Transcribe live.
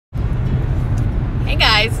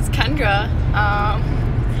guys, it's Kendra.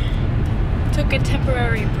 Took a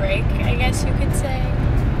temporary break, I guess you could say.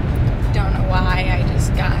 Don't know why, I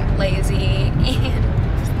just got lazy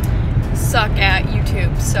and suck at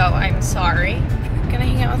YouTube, so I'm sorry. I'm gonna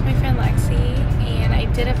hang out with my friend Lexi, and I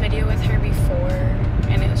did a video with her before,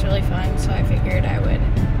 and it was really fun, so I figured I would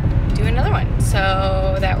do another one.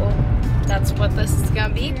 So that's what this is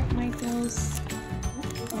gonna be. We're at Michael's.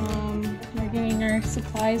 We're getting our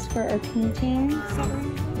supplies for our painting.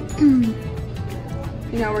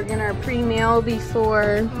 You know, we're getting our pre-meal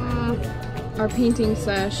before our painting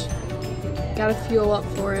sesh. Gotta fuel up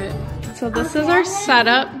for it. So this is our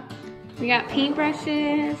setup. We got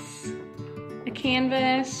paintbrushes, a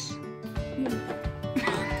canvas,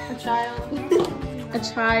 a child.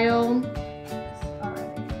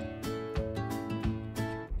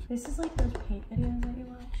 This is like those paint videos that you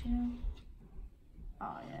watch, you know?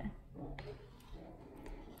 Oh yeah.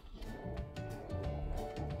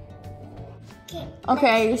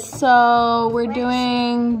 Okay, so we're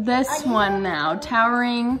doing this one now,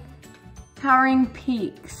 Towering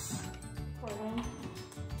Peaks.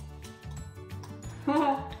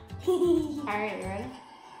 Alright, you ready?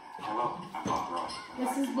 Hello, I'm Bob Ross.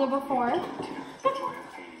 This is the before.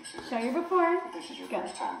 Show your before. If this is your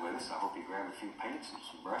first time with us, I hope you grab a few paints and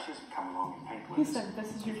some brushes and come along and paint with He us. said this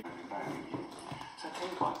is your... So I tell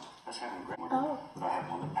you what, let's have a great one. Oh. But I have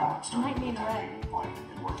one of the palettes starting Might need with red. titanium white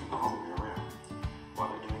and working all the way around. While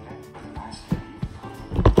they're doing that, with a nice steady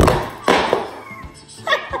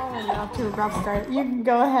Oh, you're off to a rough start. You can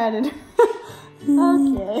go ahead and...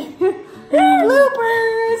 Okay.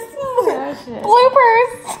 Bloopers! Oh, shit.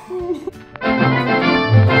 Bloopers!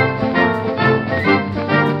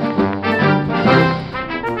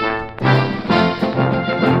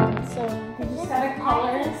 So we just got our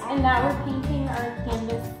colors, and now we're painting our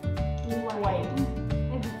canvas white.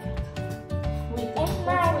 Wait, that's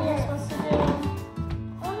what you're supposed to do?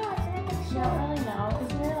 Oh no, it's not gonna I don't really know.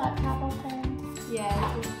 Is your laptop open? Yeah.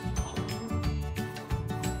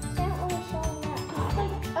 It's not really showing up.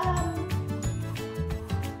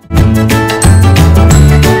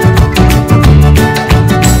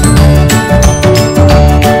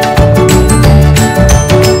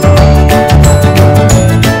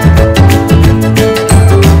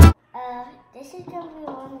 This is gonna be a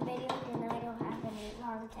long video and I don't have any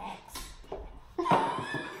contacts.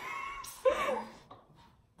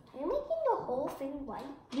 You're making the whole thing white?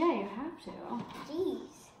 Yeah, you have to.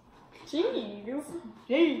 Jeez.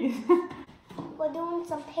 Jeez. We're doing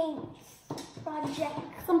some paints. Project.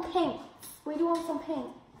 Some paints. We're doing some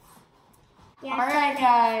paints. Yeah, Alright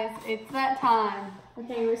guys, it's that time.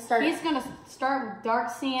 Okay, we're starting. He's gonna start with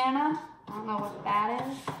dark sienna. I don't know what that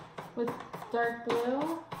is. With dark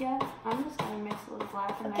blue. Yeah, I'm just gonna mix a little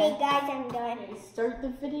black in Okay there. guys, I'm done. Okay, start the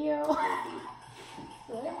video.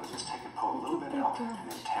 we'll just take and pull a little bit out and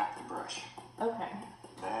then tap the brush. Okay.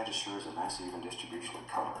 That assures a nice even distribution of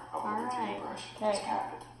color all the way through Alright. the brush. Okay. Let's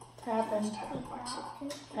tap it. Tapping. Let's tap it like so.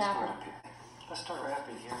 Let's Tap start it. up here. Let's start right up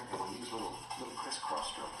in here and we'll use little crisscross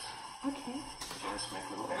strokes. Okay. Just make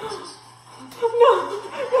little X's. No!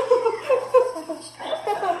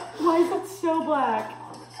 Why is it so black?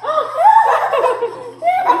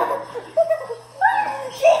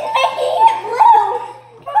 She's making it blue!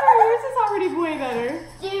 Yours is already way better.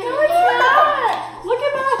 Dude, no, it's not! Look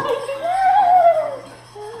at that!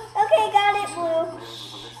 Okay, got it, blue.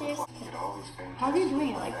 How are you doing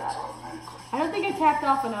it like that? I don't think I tapped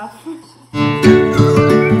off enough.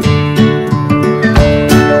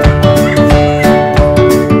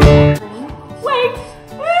 Wait!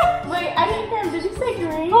 Wait, I didn't hear him. Did you say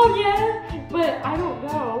green? Oh yeah, but I don't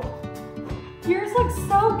know. Yours looks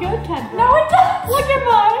so good, Kendra. No, it doesn't! Look at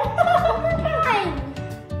mine!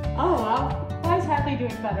 Oh wow. Why is Hadley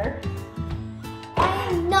doing better?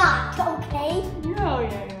 I'm not, okay? Oh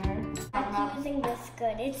yeah, you I'm using this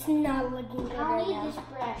good. It's not looking good right now. This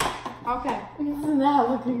brush. are. Okay. It's not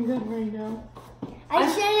looking good right now. I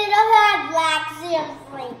shouldn't have had black,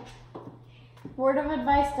 seriously. Word of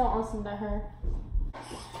advice, don't listen to her.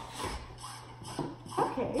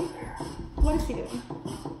 Okay. What is he doing? So you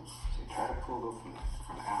try to pull from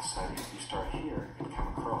the outside. If you start here and come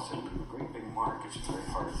across, it'll leave a great big mark. It's very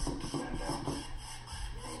hard to blend out. And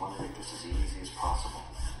you want to make this as easy as possible.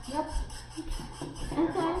 Yep.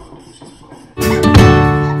 Okay. Just blend it.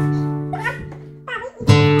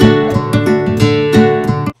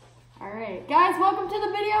 Alright, guys, welcome to the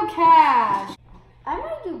video cache. I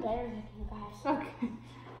might do better than you guys. Okay.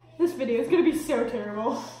 This video is gonna be so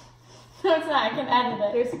terrible. No, it's not. I can edit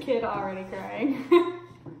it. There's a kid already crying.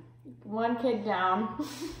 One kid down.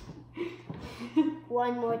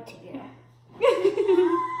 One more to go.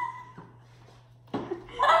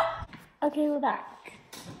 okay with that.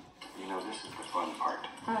 You know, this is the fun part.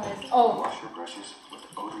 Oh, Wash your brushes with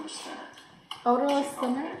odorless thinner. odorless Take off the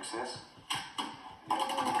thinner. excess.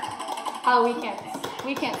 Oh,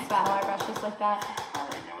 we can't smell our brushes like that. All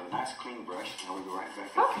right, now with a nice clean brush, now we go right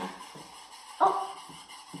back up Okay. here. Oh,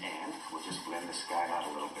 And we'll just blend the sky out a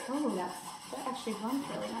little bit. oh, that actually runs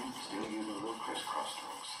really nice. Still using little crisscross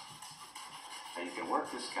strokes. Now you can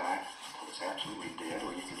work this sky until it's absolutely dead,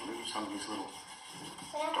 or you can leave some of these little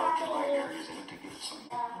dark and light areas in it to give it some.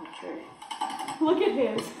 Okay. Look at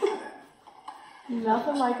his.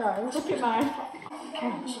 Nothing like ours. Look at mine.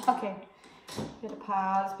 Okay. Get a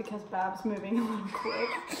pause because Bob's moving a little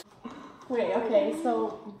quick. Wait, okay,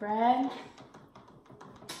 so red.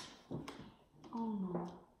 Oh no.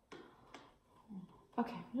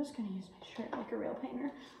 Okay, I'm just gonna use my shirt like a real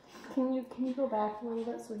painter. Can you go back a little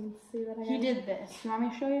bit so we can see that again? He did this. You want me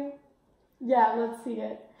to show you? Yeah, let's see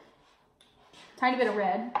it. Tiny bit of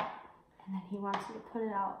red. And then he wants you to put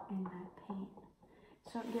it out in that paint.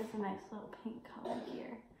 So it gives a nice little pink color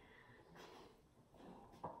here.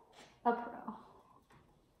 A pro.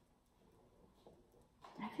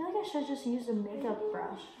 I feel like I should just use a makeup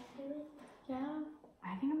brush. Yeah.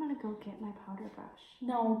 I think I'm gonna go get my powder brush.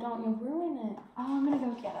 No, don't. You'll ruin it. Oh, I'm gonna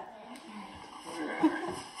go get it.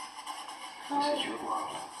 This is your world.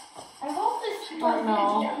 I hope this Oh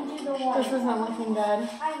no. doesn't do the one. This isn't looking good.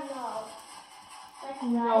 I know. Like,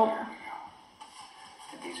 Nope. There we go.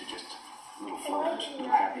 And these are just little flowers, little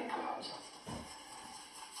happy clouds.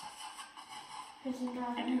 this is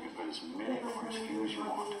not. And you can put as many or as few as you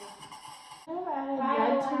want. I've added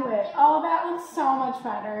red to it. Oh, that looks so much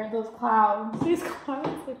better. Those clouds. These clouds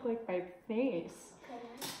look like my face.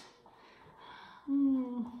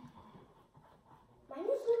 Hmm. Mine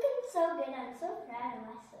is looking so good. I'm so proud of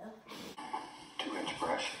myself. 2-inch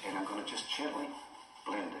brush, and I'm going to just gently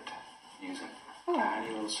blend it using tiny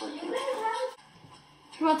little circular strokes.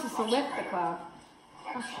 She wants us to lift the cloud.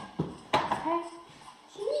 Like so. Okay.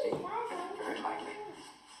 Jeez, guys, Very lightly.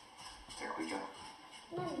 There we go.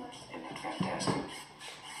 I'm Isn't that fantastic?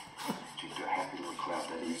 You do a happy little cloud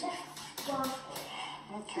that easy.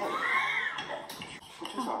 Okay.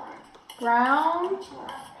 Which is all right. Brown. It's all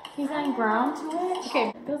right. He's adding brown to it.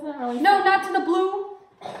 Okay. Doesn't really. No, not to the blue.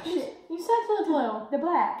 Shit. You said to the blue. The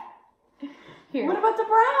black. Here. What about the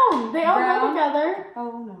brown? They all go together.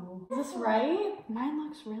 Oh no. Is this right? Mine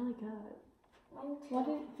looks really good. What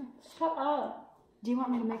did? Shut up. Do you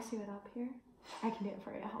want me to mix you it up here? I can do it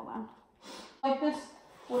for you. Hold on. Like this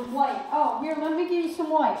with white. Oh, here, let me give you some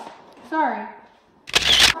white. Sorry.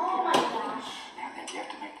 Oh my gosh. And then you have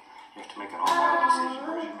to make an all-out decision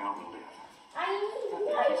where you melt the lid. I need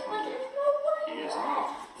white, but there's no white. It is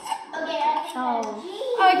all. Okay, I think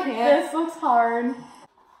Oh. I I can't. This looks hard.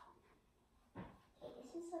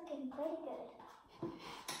 This is looking pretty good.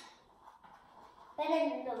 Better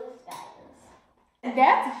than those guys.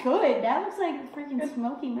 That's good. That looks like freaking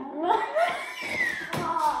Smoky Mountain.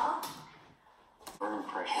 Aw. Firm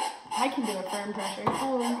pressure. I can do a firm pressure.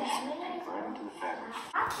 Oh. Right into the fabric.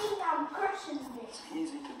 I think I'm crushing this. It's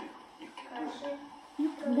easy to do. You can do it. You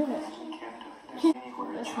can do it. You can do it. There's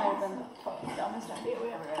anywhere This you might have go. been the totally dumbest idea we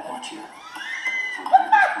ever had. Watch here.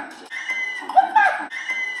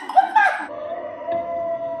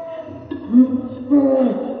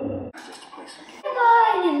 Just to place it.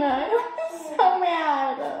 Fine. I'm so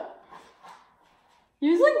mad.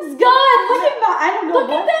 Yours looks good. Look at that. I don't know. Look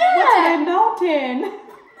at that. What's my mountain? Look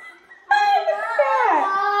at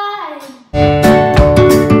that.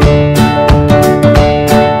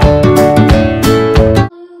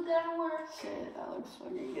 Blue gonna work. Okay, that looks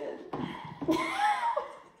fucking good.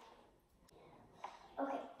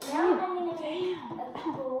 Okay, now I'm gonna take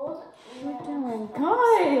a gold. You're doing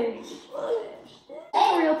good.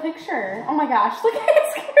 That's a real picture. Oh my gosh, look at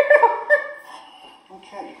his girl.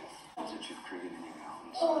 Okay. That's what you've created in your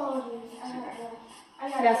mountains. Oh, I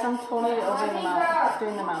got Yes, I'm totally over the mountains,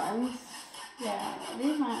 doing the mountains. Yeah,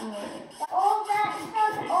 these mountains are... all that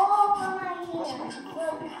stuff all on my Let's hand. make some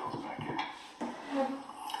little pretty girls back here.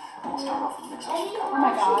 We'll start off with mix up I some need colors. Oh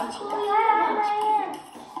my God. to pull that out of my hand.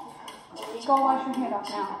 Go wash your hand off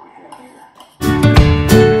now. What we have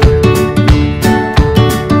here.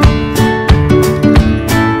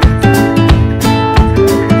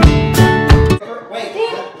 Wait,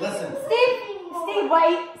 listen. Steve,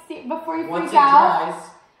 wait. Steve, before you Once freak it out,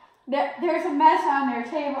 dries. there's a mess on their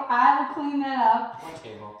table. I will clean that up. What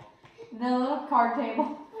table? The little card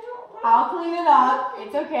table. I'll clean it up.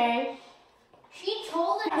 It's okay. She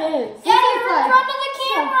told it. It is. Daddy, you're in front of the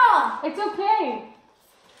camera. It's okay.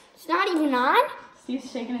 It's not even on.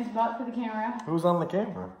 Steve's shaking his butt for the camera. Who's on the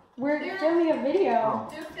camera? We're filming a video.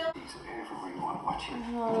 These are everywhere you want to watch watch it.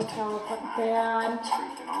 Oh, it's gonna look bad.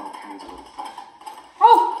 Streak and all kinds of little things.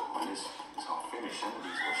 Oh! When this is all finished, some of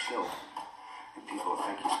these will show. And people will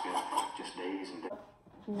think you spent just days and days.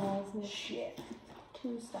 Nice shit.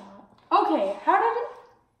 To stop. Okay, how did it?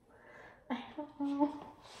 I don't know.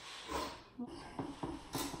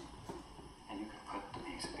 And you can put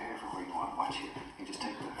these everywhere you want to watch it. You just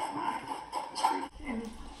take the knife, the screen, and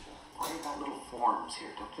write out little forms here.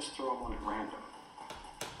 Don't just throw them on at random.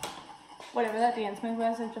 Whatever that dance move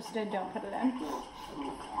was, I just did. Don't put it in.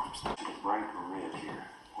 Little forms. Get bright red here.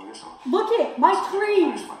 Well, this one. Look it, my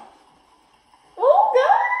tree. This one. Oh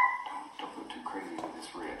god. Don't go too crazy with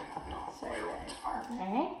this red. It's fire.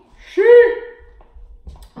 Okay. Shit.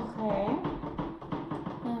 Okay.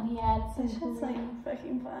 Now he had some. This is like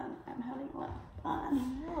fucking fun. I'm having a lot of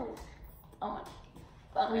fun. Oh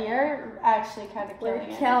my. We are actually kind of killing it.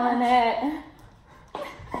 We're killing it.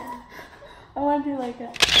 I want to do like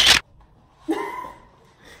a.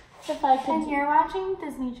 If I can. And you're watching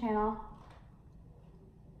Disney Channel.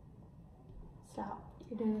 Stop.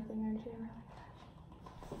 You're doing the thing, aren't you?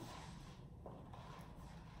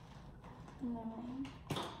 No.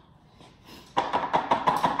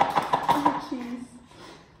 Oh, jeez.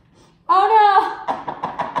 Oh no!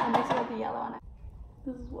 I mixed it with the yellow on it.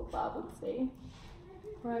 This is what Bob would say.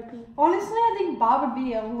 R.I.P. Honestly, I think Bob would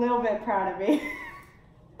be a little bit proud of me.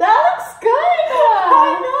 That looks good!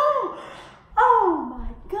 I know! Oh my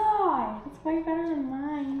god! It's way better than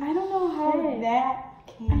mine. I don't know how that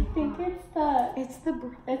came. I think it's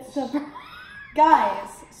the guys,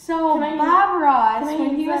 so Bob Ross,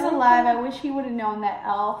 when he was alive, I wish he would have known that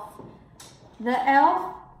the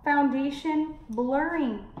e.l.f. foundation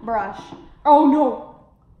blurring brush. Oh no!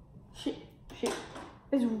 Shit.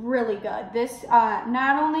 Is really good. This,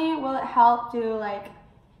 not only will it help do like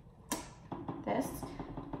this,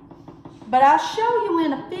 but I'll show you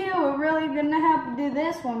in a few. We're really gonna have to do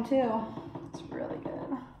this one too. It's really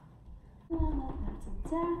good.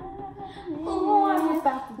 Oh, I'm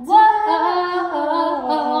about to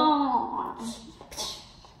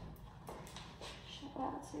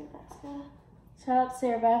Shout out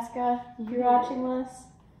Sarah Baska. If you're watching this,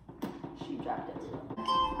 she dropped it.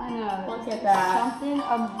 I know. Look at that. Something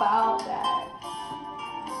about that.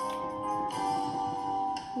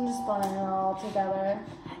 I'm just blending it all together.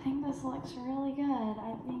 I think this looks really good.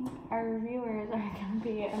 I think our viewers are gonna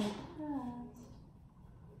be impressed.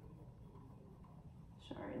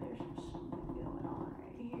 Sorry, there's something going on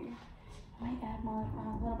right here. I might add more, a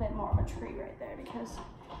little bit more of a tree right there because I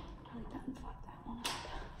really didn't fuck that one up.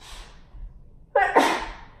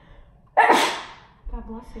 God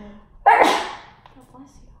bless you. God bless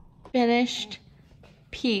you. Finished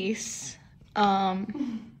piece.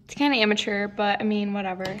 It's kind of amateur, but I mean,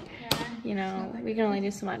 whatever. Yeah. You know, we can only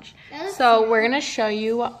do so much. So we're gonna show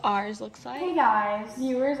you what ours looks like. Hey guys,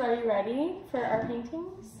 viewers, are you ready for our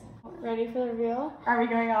paintings? Ready for the reveal? Are we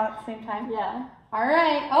going all at the same time? Yeah. All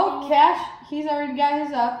right. Oh, Cash, he's already got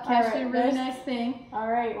his up. Cash did a really nice thing. All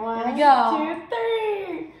right, 1, 2,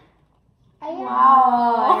 3.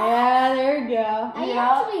 Wow. Yeah, there we go. I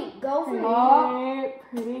actually go for it.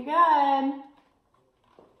 Pretty good.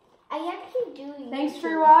 I actually do. Thanks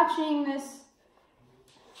for watching this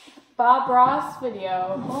Bob Ross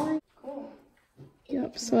video. Cool.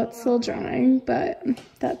 Yep, so it's still drying, but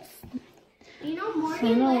that's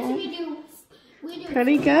morning we do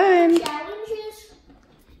pretty good.